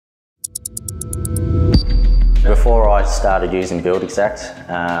before I started using Buildxact,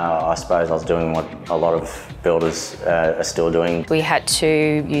 I suppose I was doing what a lot of builders are still doing. We had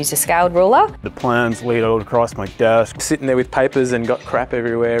to use a scaled ruler. The plans laid out across my desk, sitting there with papers and got crap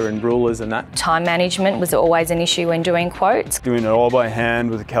everywhere and rulers and that. Time management was always an issue when doing quotes. Doing it all by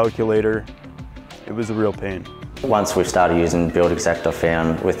hand with a calculator, it was a real pain. Once we've started using Buildxact, I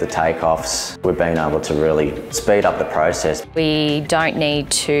found with the takeoffs, we've been able to really speed up the process. We don't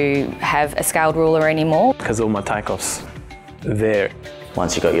need to have a scaled ruler anymore. Because all my takeoffs are there.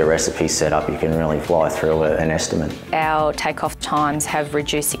 Once you've got your recipe set up, you can really fly through an estimate. Our takeoff times have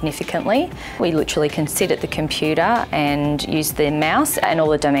reduced significantly. We literally can sit at the computer and use the mouse, and all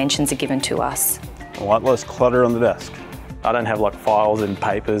the dimensions are given to us. A lot less clutter on the desk. I don't have like files and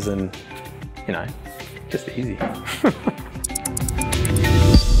papers and, you know, just easy.